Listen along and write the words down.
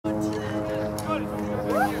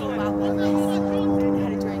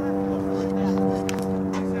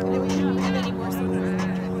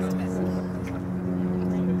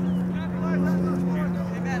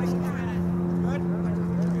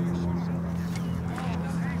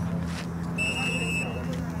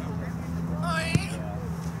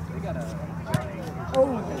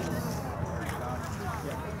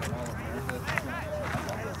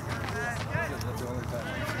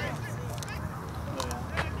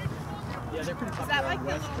Yeah, they're pretty Is that like the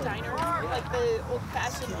little diner? Like the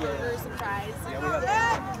old-fashioned burgers and fries? Yeah.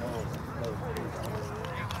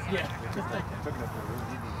 Yeah,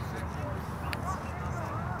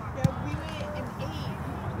 we went and ate.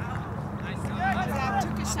 Zach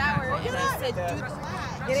took a shower and I said, do the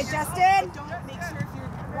latch. Get it, Justin? Don't make sure if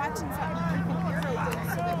you're watching something, keep an ear open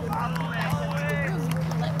so that when we come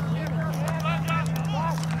back into the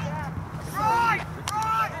room, you can let me in again.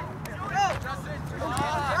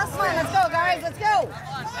 Jocelyn, let's go, guys, let's go.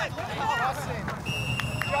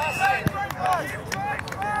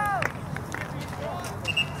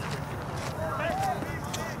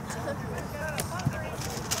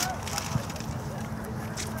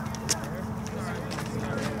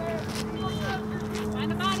 Find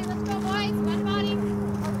the body, let's go, boys. Find the body.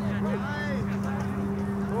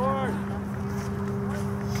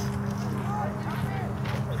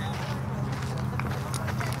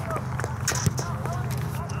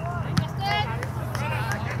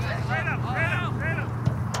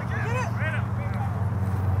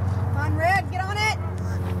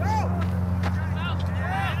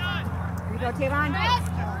 Tavon?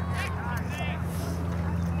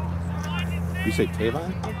 You say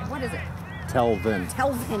Tavon? What is it? Telvin.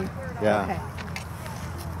 Telvin. Yeah. Okay.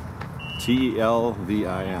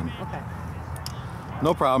 Telvin. Okay.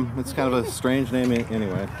 No problem. It's kind of a strange name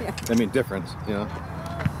anyway. Yeah. I mean, different, you know.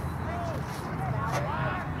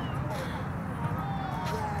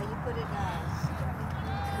 Yeah, you put it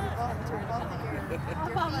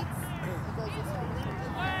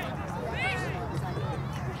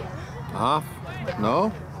Off?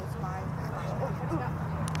 No?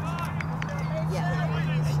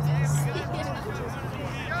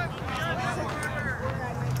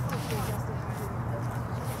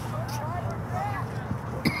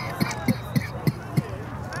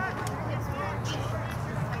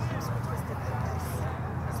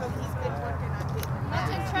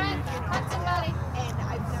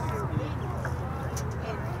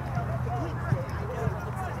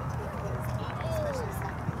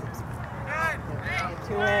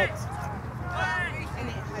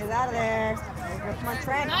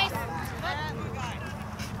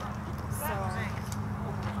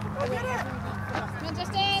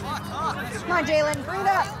 Come on, Jalen, bring it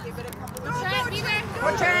up.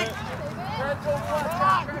 Go, Trent.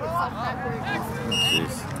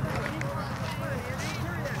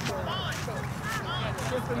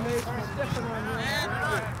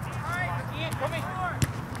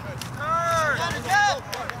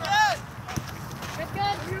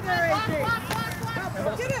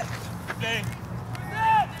 Get it.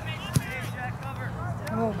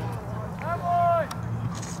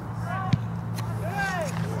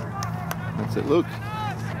 That's it, Luke.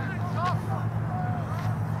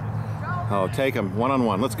 Oh, take him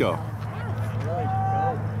one-on-one. Let's go.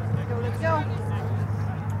 Let's go.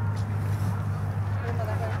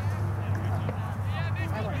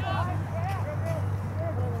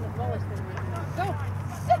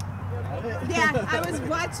 Yeah, I was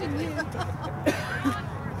watching you.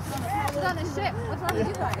 What's on the ship? What's wrong with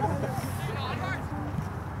you guys?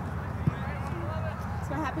 That's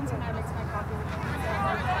what happens when I mix my coffee with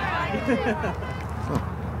Shield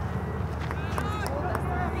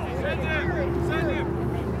him!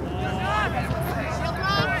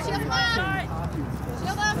 Shield him!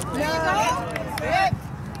 Shield him! There you go!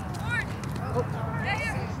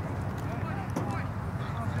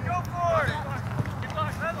 Go for it! Get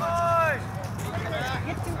locked, head line!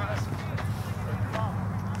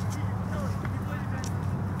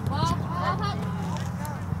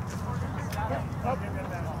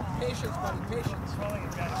 Patience, buddy, patience.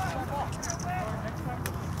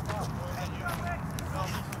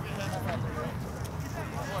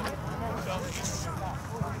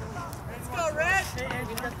 Let's go, Red!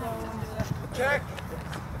 Check!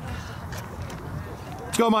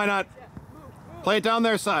 Let's go, Minot. Play it down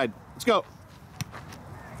their side. Let's go.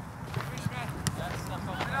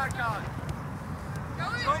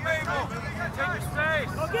 Go, Mabel! Take your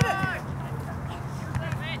space! Go get it!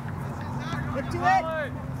 Get to it.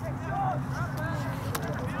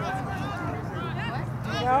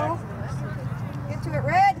 Go. Get to it,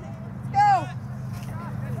 Red. Go.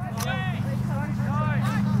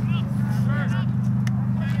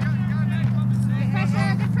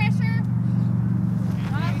 Good pressure.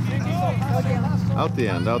 Out the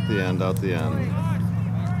end, out the end, out the end.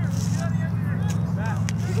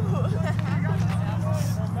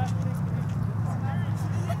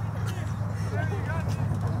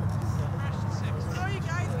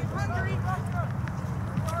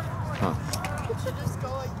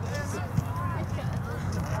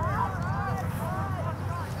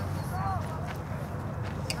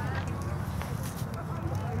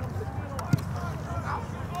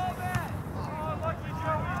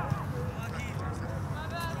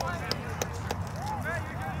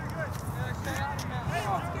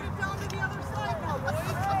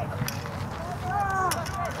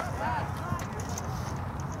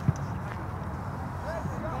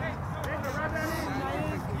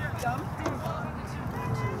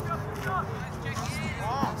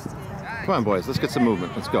 Come on, boys. Let's get some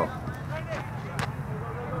movement. Let's go.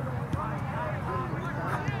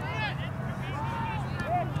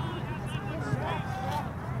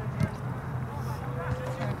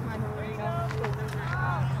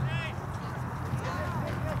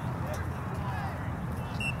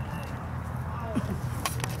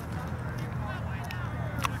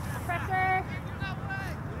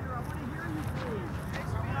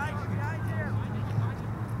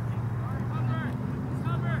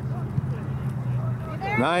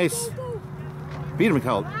 Nice. Beat him,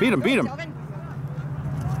 Cal. Beat him, beat him.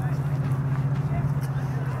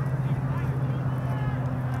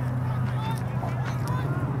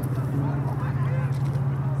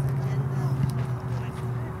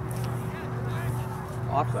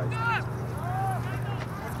 Offside.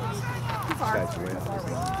 This guy's way off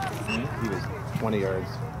his line. He was 20 yards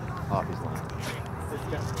off his line.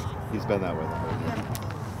 He's been that way the whole game.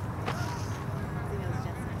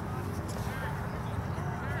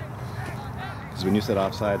 Because when you said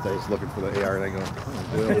offsides, I was looking for the AR and I go,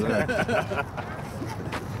 oh, way over there.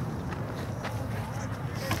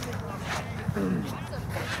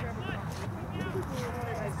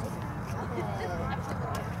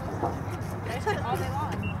 All day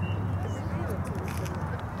long.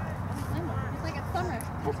 It's like it's summer.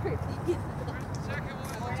 That's great.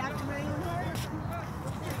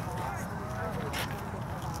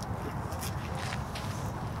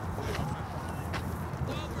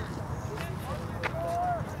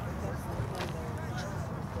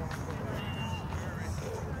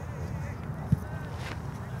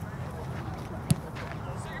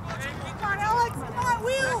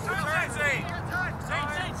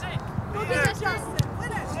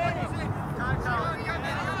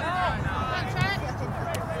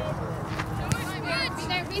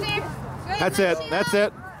 That's it. That's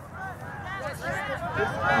it.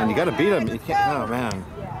 And you got to beat him. You can't. Oh man.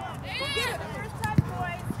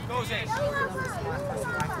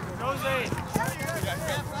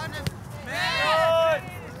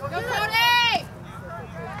 Go, Cody!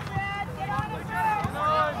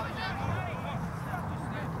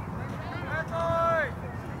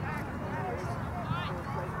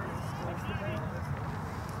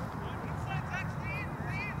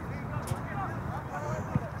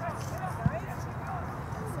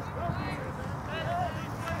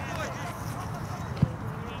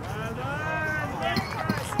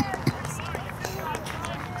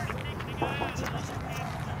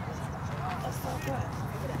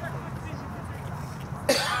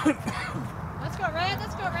 Let's go, Red.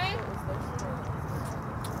 Let's go, Red.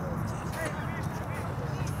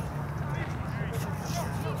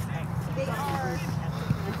 They are.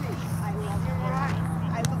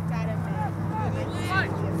 I looked at him and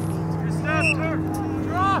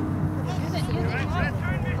Draw! Use it, use it.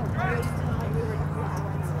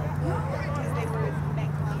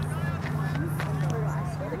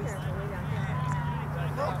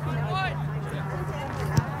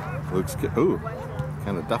 Luke's ooh,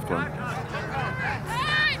 kind of duffed one.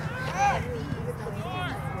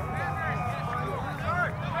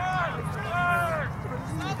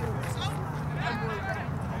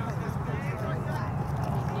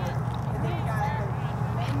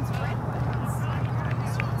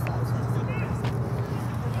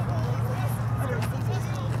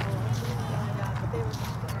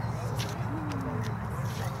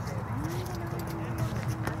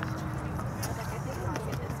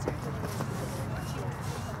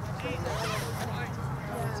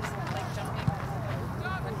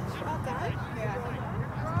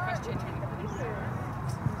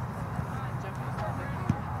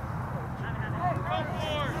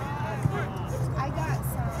 I got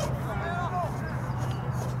some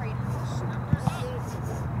trade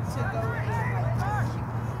to go in like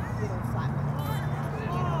little flat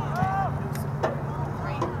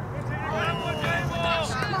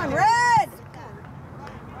Come on, Red!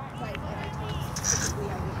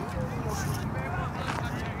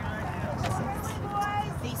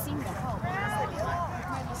 They seem to help.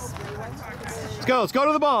 Let's go. Let's go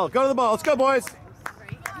to the ball. Go to the ball. Let's go, boys.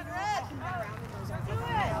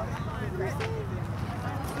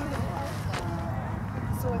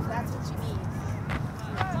 So if that's what you need.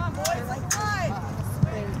 Come on, boys. Like,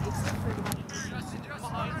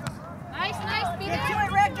 Nice, nice. Be Get to there.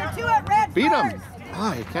 it, Red. Get to it, Red. Beat him. first.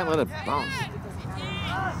 Oh, you can't let it bounce.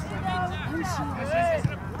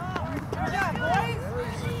 Good job, boys.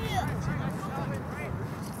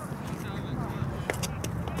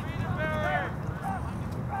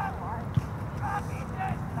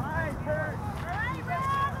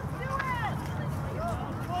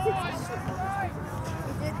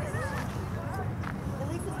 At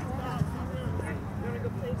least it's not. You want to go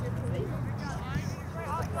play with your toys?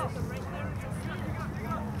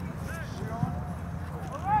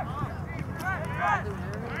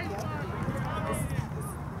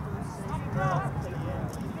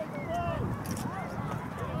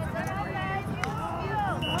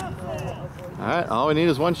 All we need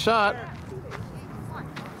is one shot.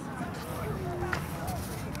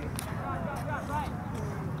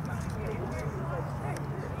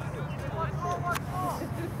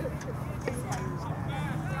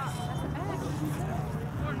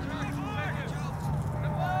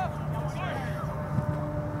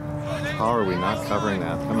 How are we not covering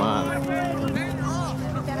that? Come on. Get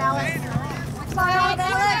that, Alex. Smile,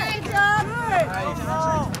 Alex. Good job.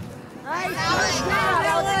 Nice. Nice job,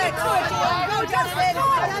 Alex. Go, Justin.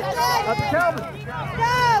 Justin. Up to Calvin.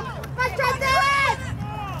 Go. Let's Justin.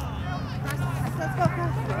 Let's go,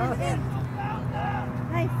 Justin.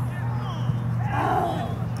 Nice.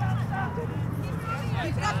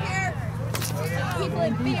 Keep it up here. People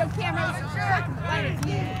in video cameras.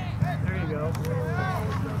 There you go.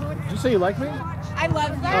 Did you say you like me? I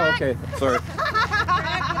love Oh, that. okay. Sorry.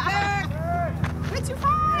 What'd you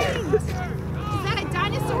find? Is that a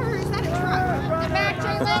dinosaur or is that a truck? Come back,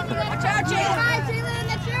 Jalen. Watch out, Jalen. Hi, Jalen.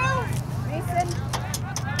 That's you. Mason.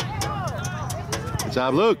 Good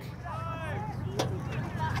job, Luke.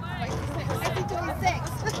 I think doing 6.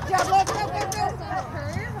 Good job, Luke. Go, go, go.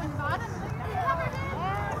 Curve on the bottom.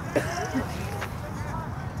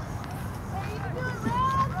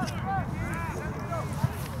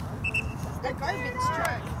 A garbage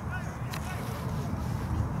truck.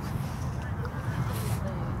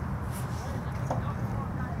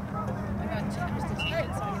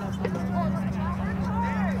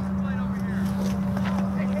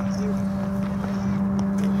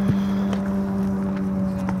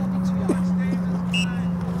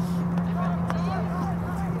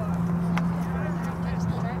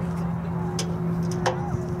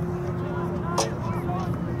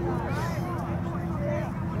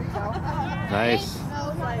 Nice.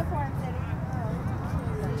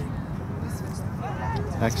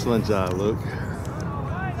 Excellent job, Luke.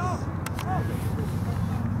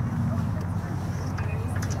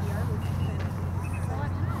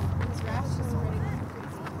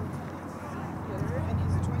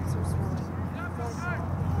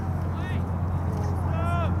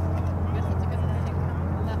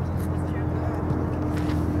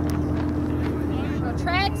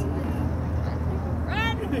 Trent.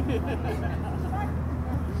 Run.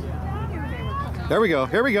 Here we go.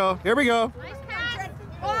 Here we go. Here we go. Nice pass.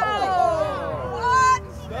 Oh, what?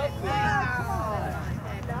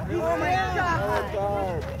 Oh my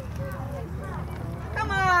God.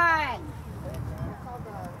 Come on.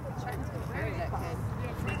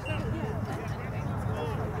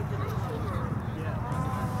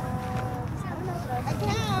 I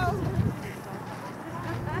count.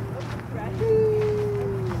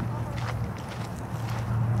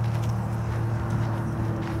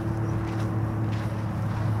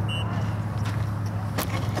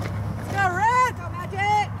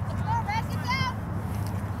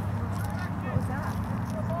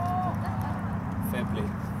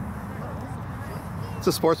 It's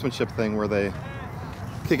a sportsmanship thing where they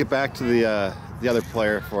kick it back to the other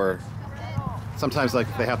player for sometimes, like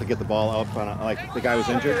if they have to get the ball out front, like the guy was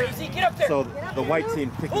injured. So the white team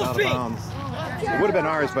kicked it out of bounds. It would have been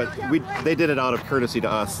ours, but they did it out of courtesy to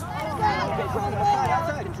us. Control the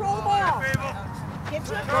ball. Control the ball.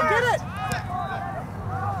 Go get it.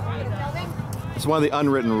 It's one of the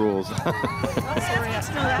unwritten rules. I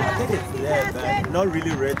think it's there, but not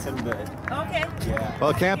really written, but Okay. yeah. Well,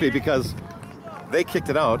 it can't be because they kicked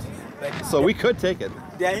it out, so we could take it.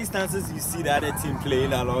 There are instances you see the other team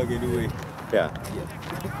playing along anyway. Yeah.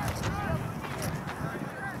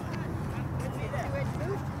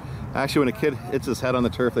 Actually, when a kid hits his head on the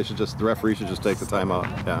turf, the referee should just take the timeout.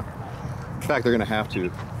 Yeah. In fact, they're going to have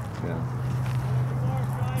to.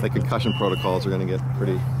 Yeah. The concussion protocols are going to get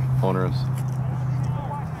pretty onerous.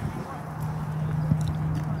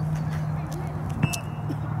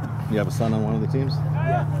 You have a son on one of the teams?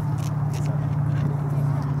 Yeah.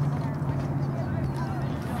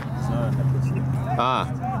 Ah,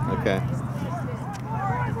 okay.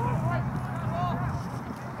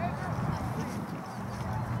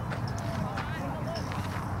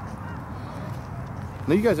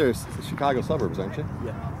 Now you guys are Chicago suburbs, aren't you?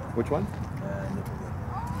 Yeah. Which one?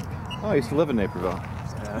 Oh, I used to live in Naperville.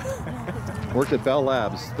 Worked at Bell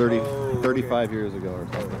Labs 35 years ago or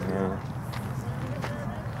something. Yeah.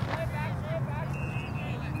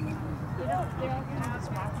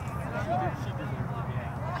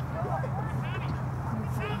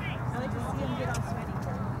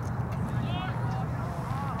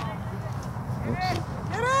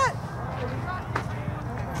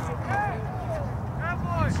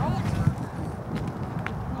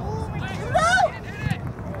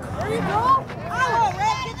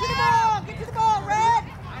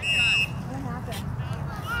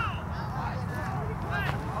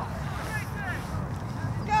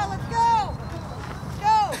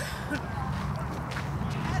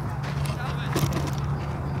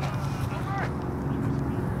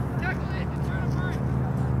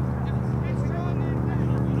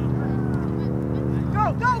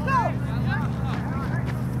 Go, go!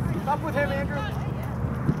 Up with him, Andrew.